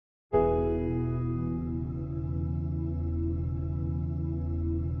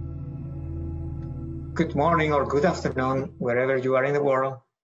Good morning or good afternoon, wherever you are in the world,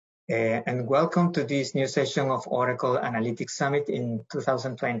 and welcome to this new session of Oracle Analytics Summit in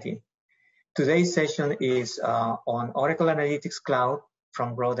 2020. Today's session is on Oracle Analytics Cloud,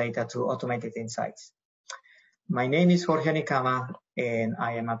 from raw data to automated insights. My name is Jorge Anicama, and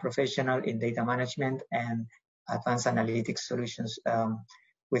I am a professional in data management and advanced analytics solutions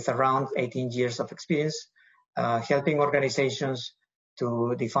with around 18 years of experience helping organizations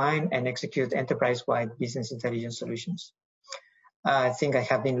to define and execute enterprise-wide business intelligence solutions. I think I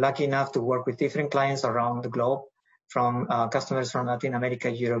have been lucky enough to work with different clients around the globe, from customers from Latin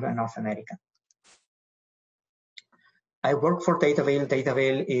America, Europe, and North America. I work for Datavail.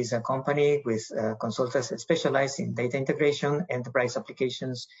 Datavail is a company with consultants specialized in data integration, enterprise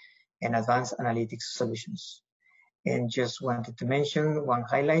applications, and advanced analytics solutions. And just wanted to mention one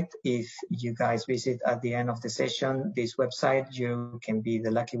highlight: if you guys visit at the end of the session this website, you can be the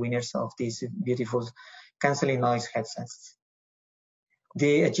lucky winners of these beautiful canceling noise headsets.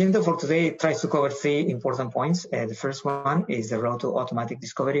 The agenda for today tries to cover three important points. The first one is the road to automatic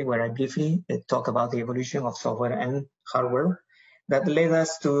discovery, where I briefly talk about the evolution of software and hardware that led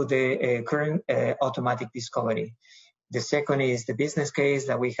us to the current automatic discovery. The second is the business case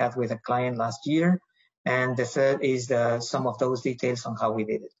that we had with a client last year. And the third is some of those details on how we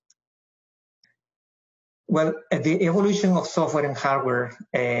did it. Well, the evolution of software and hardware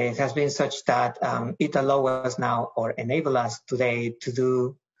has been such that it allows us now, or enable us today, to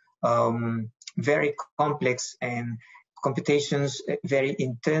do very complex and computations, very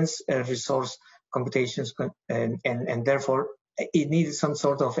intense resource computations, and therefore it needs some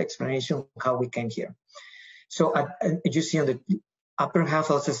sort of explanation how we came here. So you see on the upper half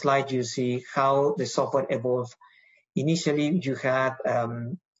of the slide, you see how the software evolved. Initially, you had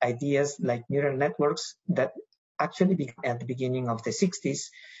ideas like neural networks that actually began at the beginning of the 60s.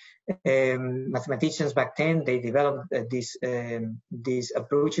 Mathematicians back then, they developed these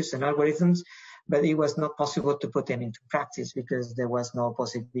approaches and algorithms, but it was not possible to put them into practice because there was no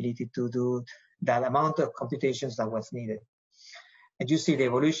possibility to do that amount of computations that was needed. And you see the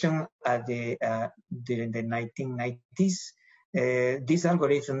evolution during the 1990s. These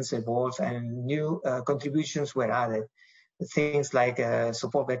algorithms evolved and new contributions were added. Things like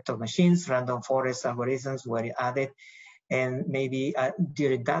support vector machines, random forest algorithms were added, and maybe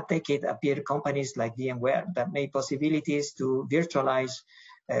during that decade appeared companies like VMware that made possibilities to virtualize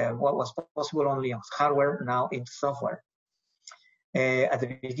what was possible only on hardware now into software. At the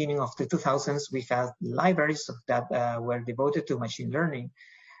beginning of the 2000s, we had libraries that were devoted to machine learning.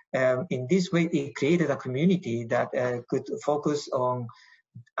 In this way, it created a community that could focus on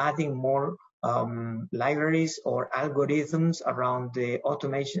adding more libraries or algorithms around the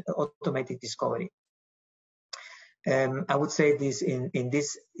automated discovery. I would say this in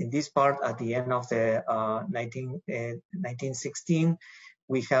this part at the end of the 1916,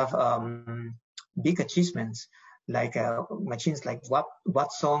 we have big achievements like machines like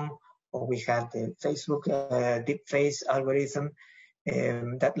Watson, or we had the Facebook deep face algorithm.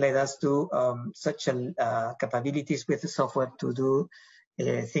 That led us to such capabilities with the software to do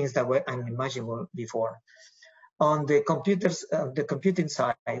things that were unimaginable before. On the computing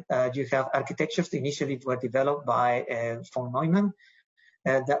side, you have architectures that initially were developed by von Neumann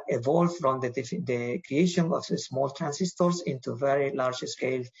that evolved from the creation of small transistors into very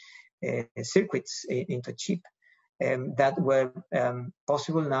large-scale circuits into chip that were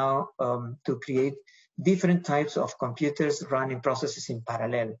possible now to create different types of computers running processes in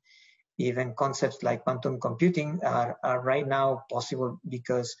parallel. Even concepts like quantum computing are right now possible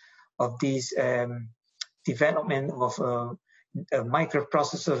because of this development of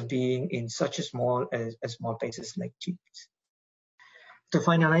microprocessors being in such a small places like chips. To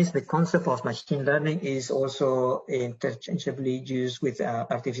finalize, the concept of machine learning is also interchangeably used with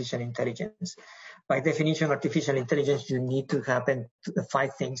artificial intelligence. By definition, artificial intelligence, you need to happen to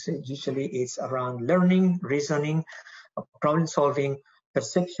 5 things. Usually it's around learning, reasoning, problem solving,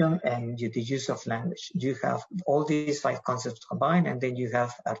 perception, and the use of language. You have all these 5 concepts combined, and then you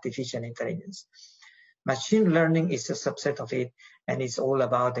have artificial intelligence. Machine learning is a subset of it, and it's all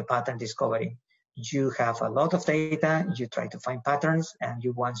about the pattern discovery. You have a lot of data, you try to find patterns, and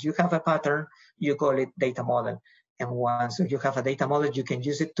once you have a pattern, you call it data model. And once you have a data model, you can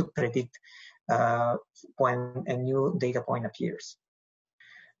use it to predict when a new data point appears.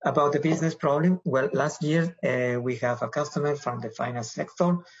 About the business problem, well, last year we have a customer from the finance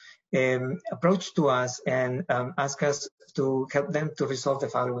sector approached to us and asked us to help them to resolve the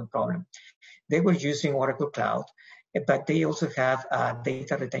following problem. They were using Oracle Cloud, but they also have a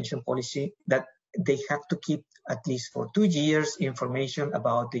data retention policy that they have to keep at least for 2 years information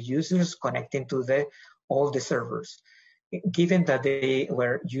about the users connecting to all the servers. Given that they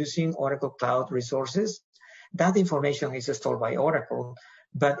were using Oracle Cloud resources, that information is stored by Oracle,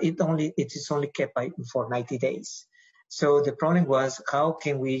 but it is only kept for 90 days. So the problem was, how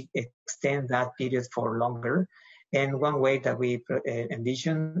can we extend that period for longer? And one way that we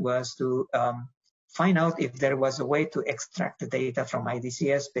envisioned was to find out if there was a way to extract the data from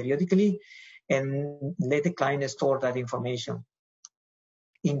IDCS periodically and let the client store that information.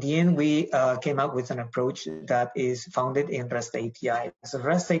 In the end, we came up with an approach that is founded in REST API. So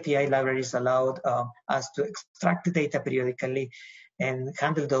REST API libraries allowed us to extract the data periodically and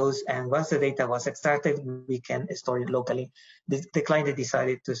handle those. And once the data was extracted, we can store it locally. The client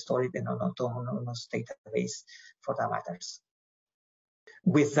decided to store it in an autonomous database for that matters.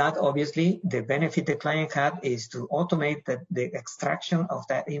 With that, obviously, the benefit the client had is to automate the extraction of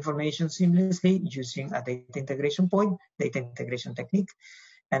that information seamlessly using a data integration technique,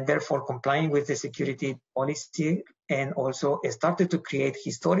 and therefore complying with the security policy, and also started to create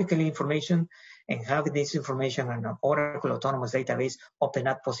historical information, and having this information on an Oracle Autonomous Database open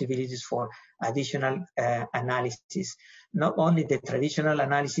up possibilities for additional analysis. Not only the traditional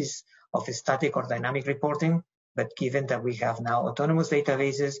analysis of static or dynamic reporting, but given that we have now autonomous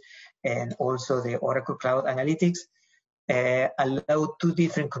databases and also the Oracle Cloud Analytics, allow two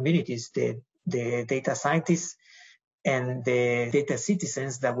different communities, the data scientists and the data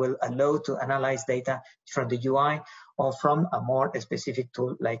citizens, that will allow to analyze data from the UI or from a more specific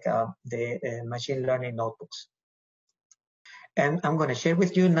tool like the machine learning notebooks. And I'm going to share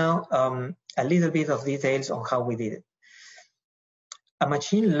with you now a little bit of details on how we did it. A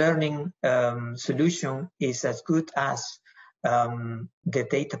machine learning solution is as good as the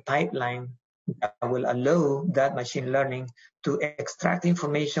data pipeline that will allow that machine learning to extract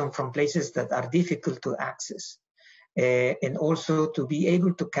information from places that are difficult to access, and also to be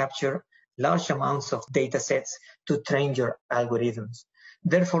able to capture large amounts of data sets to train your algorithms.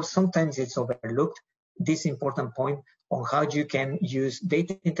 Therefore, sometimes it's overlooked, this important point on how you can use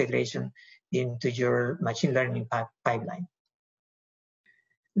data integration into your machine learning pipeline.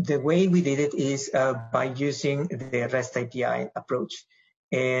 The way we did it is by using the REST API approach.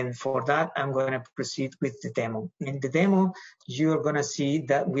 And for that, I'm going to proceed with the demo. In the demo, you're going to see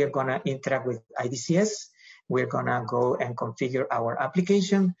that we are going to interact with IDCS. We're going to go and configure our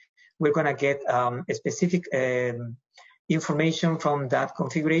application. We're going to get a specific information from that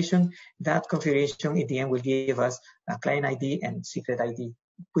configuration. That configuration, in the end, will give us a client ID and secret ID,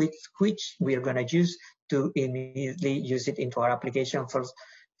 which we are going to use to immediately use it into our application for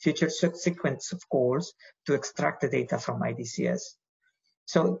future sequence of calls to extract the data from IDCS.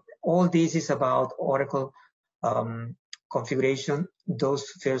 So all this is about Oracle configuration. Those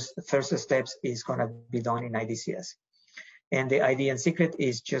first steps is going to be done in IDCS. And the ID and secret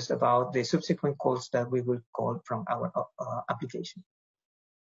is just about the subsequent calls that we will call from our application.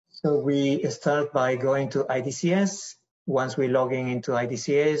 So we start by going to IDCS. Once we log into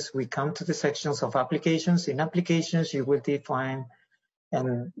IDCS, we come to the sections of applications. In applications, you will define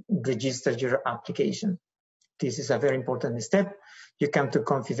and register your application. This is a very important step. You come to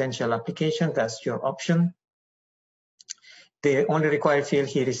confidential application, that's your option. The only required field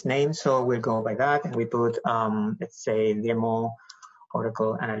here is name, so we'll go by that, and we put, let's say, demo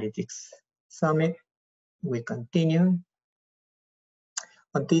Oracle Analytics Summit. We continue.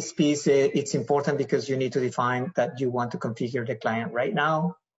 On this piece, it's important because you need to define that you want to configure the client right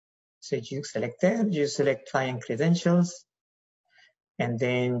now. So you select that, you select client credentials, and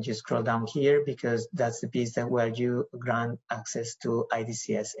then you scroll down here because that's the piece that where you grant access to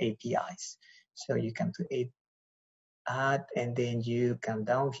IDCS APIs. So you come to add, and then you come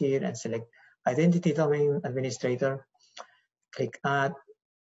down here and select identity domain administrator, click add.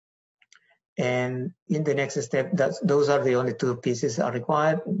 And in the next step, those are the only two pieces are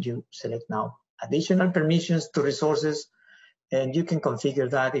required. You select now additional permissions to resources, and you can configure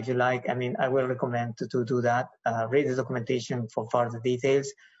that if you like. I mean, I will recommend to do that. Read the documentation for further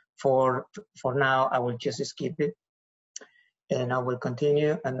details. For now, I will just skip it. And I will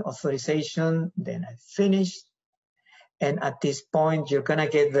continue an authorization, then I finish. And at this point, you're gonna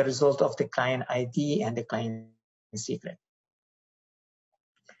get the result of the client ID and the client secret.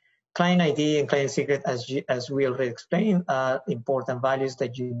 Client ID and client secret, as we already explained, are important values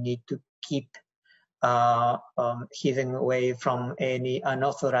that you need to keep hidden away from any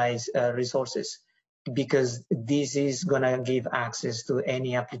unauthorized resources, because this is gonna give access to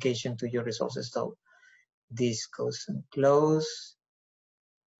any application to your resources. So this goes and close.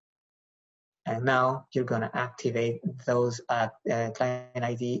 And now you're gonna activate those client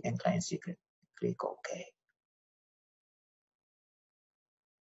ID and client secret. click OK.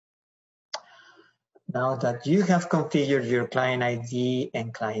 Now that you have configured your client ID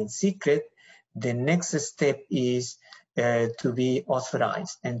and client secret, the next step is to be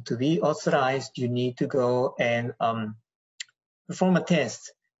authorized. And to be authorized, you need to go and perform a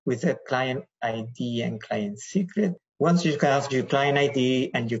test with a client ID and client secret. Once you have your client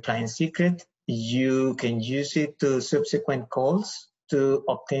ID and your client secret, you can use it to subsequent calls to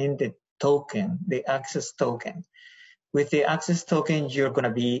obtain the token, the access token. With the access token, you're going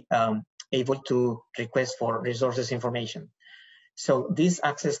to be able to request for resources information. So this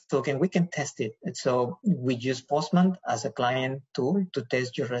access token, we can test it. So we use Postman as a client tool to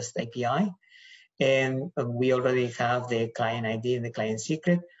test your REST API. And we already have the client ID and the client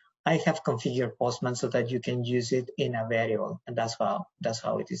secret. I have configured Postman so that you can use it in a variable, and that's how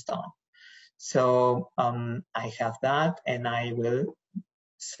it is done. So I have that, and I will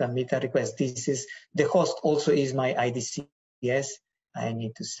submit a request. This is the host. Also, is my IDCS. I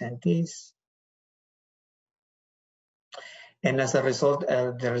need to send this, and as a result,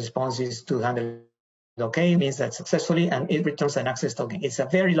 the response is 200. Okay, means that successfully, and it returns an access token. It's a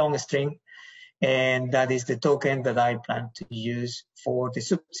very long string. And that is the token that I plan to use for the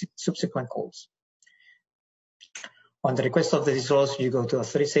subsequent calls. On the request of the resource, you go to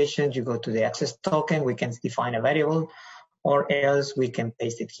authorization, you go to the access token, we can define a variable, or else we can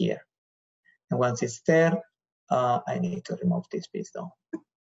paste it here. And once it's there, I need to remove this piece though.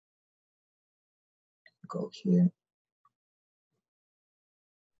 Go here.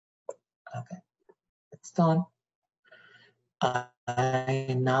 Okay, it's done.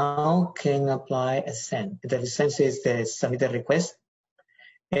 I now can apply a send. The send is the submitted request.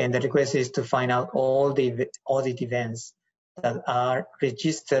 And the request is to find out all the audit events that are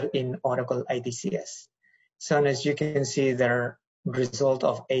registered in Oracle IDCS. So as you can see, there are result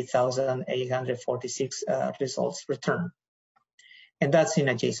of 8,846 results returned. And that's in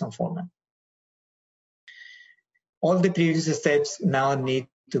a JSON format. All the previous steps now need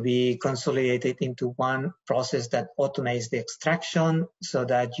to be consolidated into one process that automates the extraction so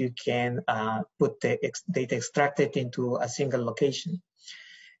that you can put the data extracted into a single location.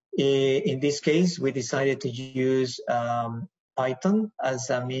 In this case, we decided to use Python as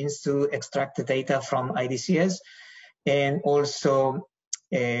a means to extract the data from IDCS, and also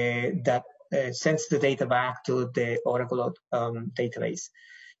that sends the data back to the Oracle database.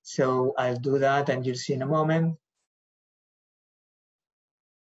 So I'll do that, and you'll see in a moment.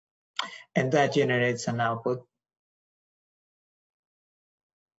 And that generates an output.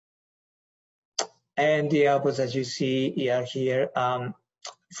 And the outputs, as you see, are here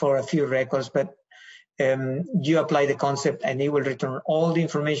for a few records, but you apply the concept and it will return all the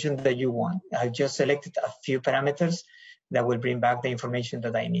information that you want. I just selected a few parameters that will bring back the information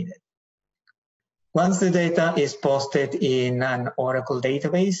that I needed. Once the data is posted in an Oracle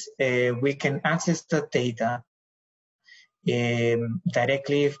database, we can access the data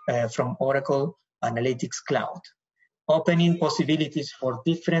directly from Oracle Analytics Cloud, opening possibilities for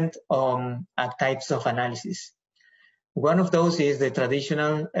different types of analysis. One of those is the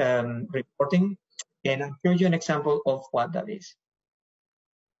traditional reporting, and I'll show you an example of what that is.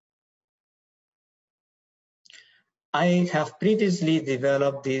 I have previously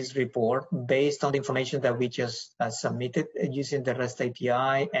developed this report based on the information that we just submitted using the REST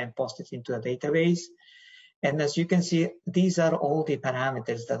API and posted into a database. And as you can see, these are all the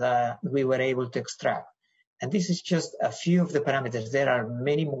parameters that we were able to extract. And this is just a few of the parameters. There are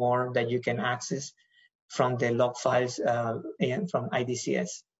many more that you can access from the log files and from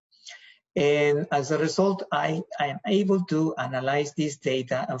IDCS. And as a result, I am able to analyze this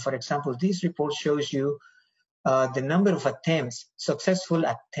data. And for example, this report shows you the number of attempts, successful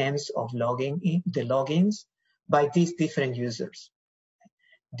attempts of logging in, the logins by these different users.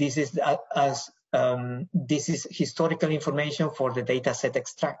 This is this is historical information for the data set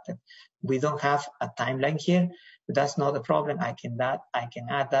extracted. We don't have a timeline here, but that's not a problem. I can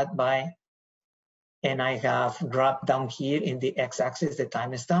add that by, and I have dropped down here in the x-axis the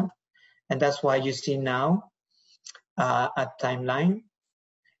timestamp, and that's why you see now a timeline,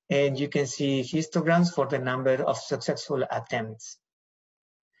 and you can see histograms for the number of successful attempts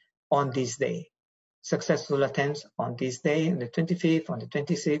on this day. Successful attempts on this day, on the 25th, on the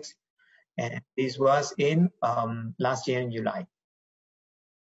 26th, and this was in last year in July.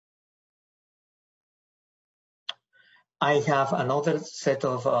 I have another set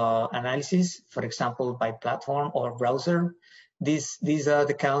of analysis, for example, by platform or browser. These are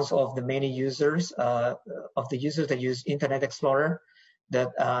the counts of the many users, of the users that use Internet Explorer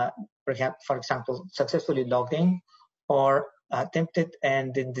that perhaps, for example, successfully logged in or attempted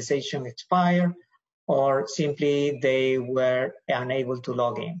and then the session expired, or simply they were unable to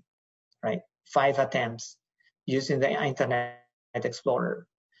log in, right? 5 attempts using the Internet Explorer.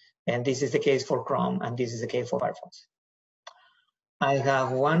 And this is the case for Chrome, and this is the case for Firefox. I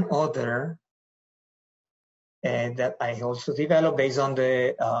have one other that I also developed based on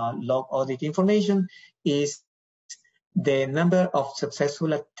the log audit information, is the number of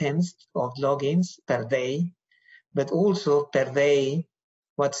successful attempts of logins per day, but also per day,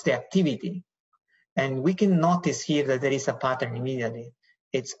 what's the activity. And we can notice here that there is a pattern immediately.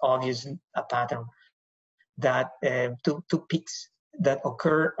 It's obviously a pattern that two peaks that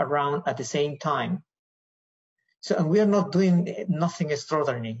occur around at the same time. So, and we are not doing nothing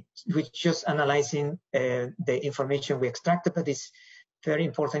extraordinary. We're just analyzing the information we extracted, but it's very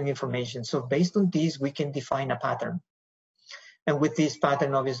important information. So based on this, we can define a pattern. And with this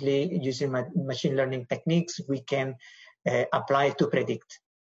pattern, obviously, using machine learning techniques, we can apply to predict.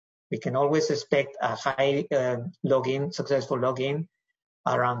 We can always expect a high login, successful login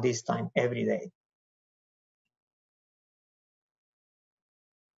around this time every day.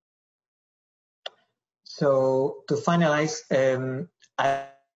 So to finalize, I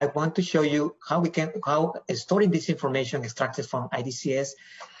want to show you how storing this information extracted from IDCS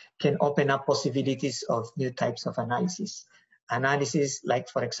can open up possibilities of new types of analysis. Analysis like,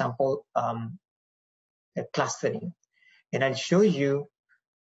 for example, clustering. And I'll show you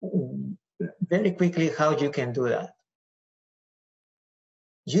very quickly how you can do that.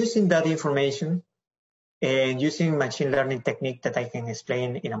 Using that information and using machine learning technique that I can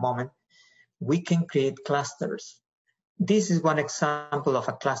explain in a moment, we can create clusters. This is one example of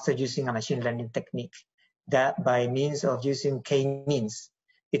a cluster using a machine learning technique that by means of using k-means.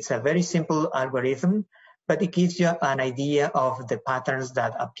 It's a very simple algorithm, but it gives you an idea of the patterns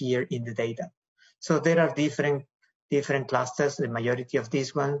that appear in the data. So there are different clusters, the majority of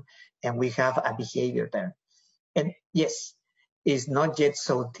this one, and we have a behavior there. And yes, it's not yet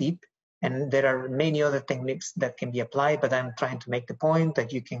so deep, and there are many other techniques that can be applied, but I'm trying to make the point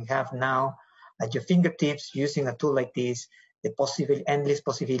that you can have now at your fingertips using a tool like this, the endless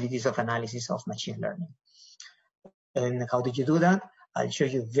possibilities of analysis of machine learning. And how did you do that? I'll show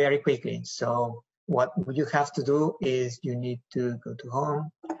you very quickly. So what you have to do is you need to go to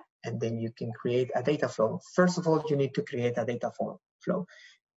home, and then you can create a data flow. First of all, you need to create a data flow.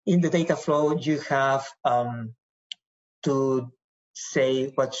 In the data flow, you have to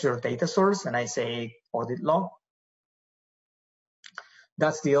say what's your data source, and I say audit log.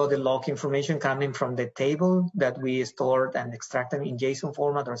 That's the audit log information coming from the table that we stored and extracted in JSON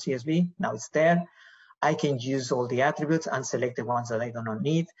format or CSV. Now it's there. I can use all the attributes and select the ones that I do not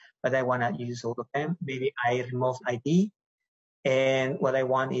need, but I want to use all of them. Maybe I remove ID, and what I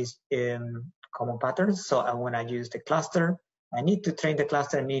want is common patterns. So I want to use the cluster. I need to train the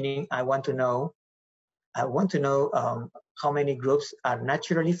cluster, meaning I want to know how many groups are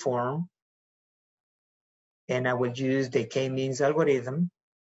naturally formed, and I will use the k-means algorithm.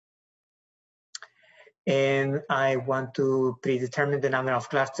 And I want to predetermine the number of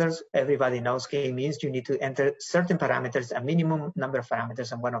clusters. Everybody knows k-means. You need to enter certain parameters, a minimum number of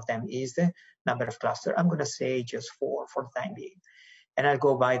parameters, and one of them is the number of clusters. I'm going to say just 4 for the time being. And I'll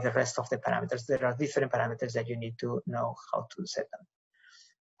go by the rest of the parameters. There are different parameters that you need to know how to set them.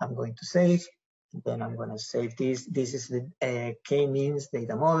 I'm going to save. Then I'm going to save this. This is the k-means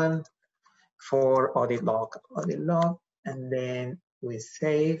data model for audit log, and then we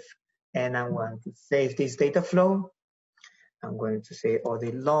save. And I'm going to save this data flow. I'm going to say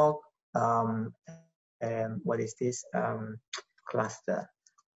audit log. What is this? Cluster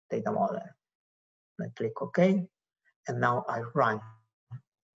data model. I click OK, and now I run.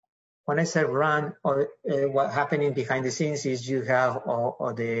 When I say run, what happening behind the scenes is you have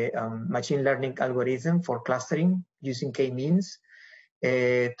the machine learning algorithm for clustering using k-means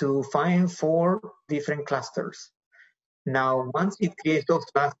to find 4 different clusters. Now, once it creates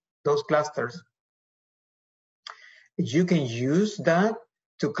those clusters, you can use that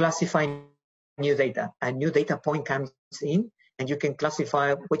to classify new data. A new data point comes in, and you can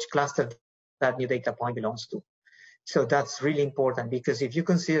classify which cluster that new data point belongs to. So that's really important, because if you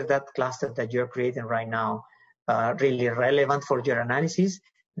consider that cluster that you're creating right now really relevant for your analysis,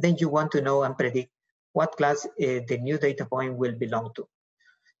 then you want to know and predict what class the new data point will belong to.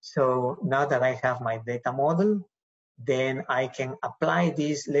 So now that I have my data model, then I can apply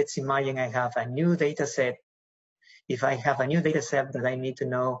this. Let's imagine I have a new data set. If I have a new data set that I need to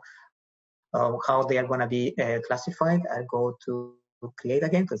know how they are going to be classified, I'll go to create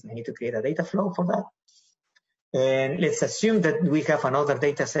again, because I need to create a data flow for that. And let's assume that we have another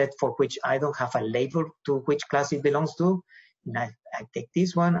data set for which I don't have a label to which class it belongs to. I take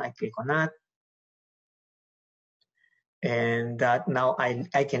this one, I click on that, and that now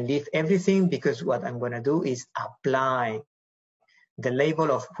I can leave everything, because what I'm going to do is apply the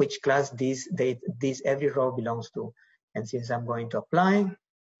label of which class this every row belongs to. And since I'm going to apply,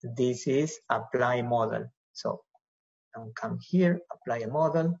 this is apply model. So I'll come here, apply a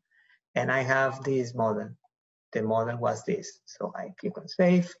model, and I have this model. The model was this. So I click on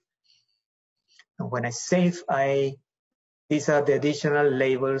save. And when I save, these are the additional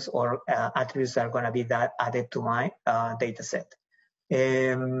labels or attributes that are going to be added to my data set.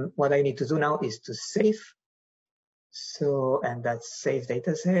 What I need to do now is to save. So, and that's save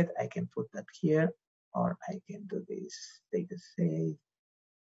data set. I can put that here, or I can do this data save.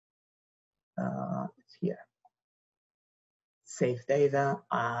 It's here. Save data.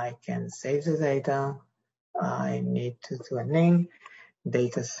 I can save the data. I need to do a name.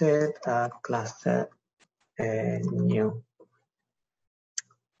 Data set cluster new.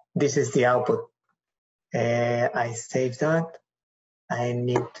 This is the output. I save that. I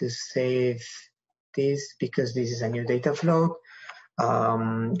need to save this because this is a new data flow.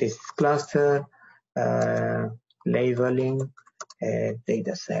 This cluster labeling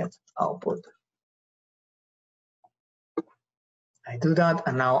data set output. I do that,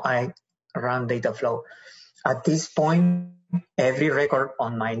 and now I run data flow. At this point, every record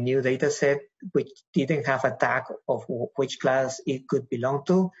on my new data set, which didn't have a tag of which class it could belong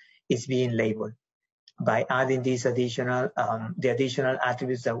to, is being labeled by adding these additional, the additional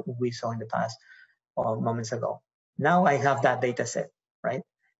attributes that we saw in the past or moments ago. Now I have that data set, right?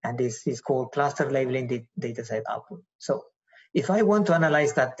 And this is called cluster labeling data set output. So if I want to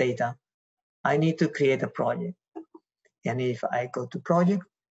analyze that data, I need to create a project. And if I go to project,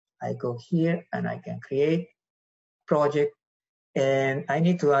 I go here and I can create project, and I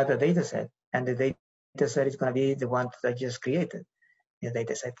need to add a data set, and the data set is going to be the one that I just created. The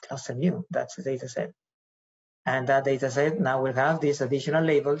data set cluster new, that's the data set. And that data set now will have these additional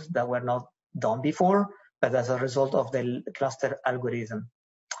labels that were not done before, but as a result of the cluster algorithm.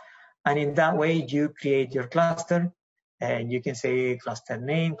 And in that way, you create your cluster, and you can say cluster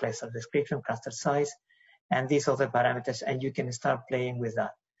name, cluster description, cluster size, and these other parameters, and you can start playing with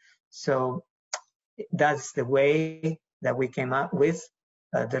that. So that's the way that we came up with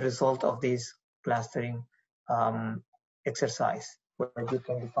the result of this clustering exercise, where you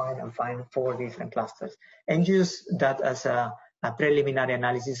can define and find 4 different clusters and use that as a preliminary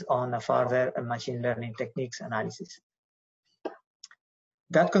analysis on a further machine learning techniques analysis.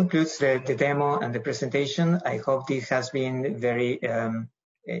 That concludes the demo and the presentation. I hope this has been very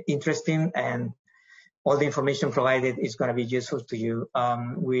interesting, and all the information provided is going to be useful to you.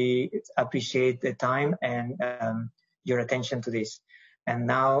 We appreciate the time and your attention to this. And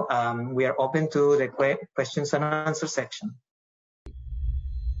now we are open to the questions and answer section.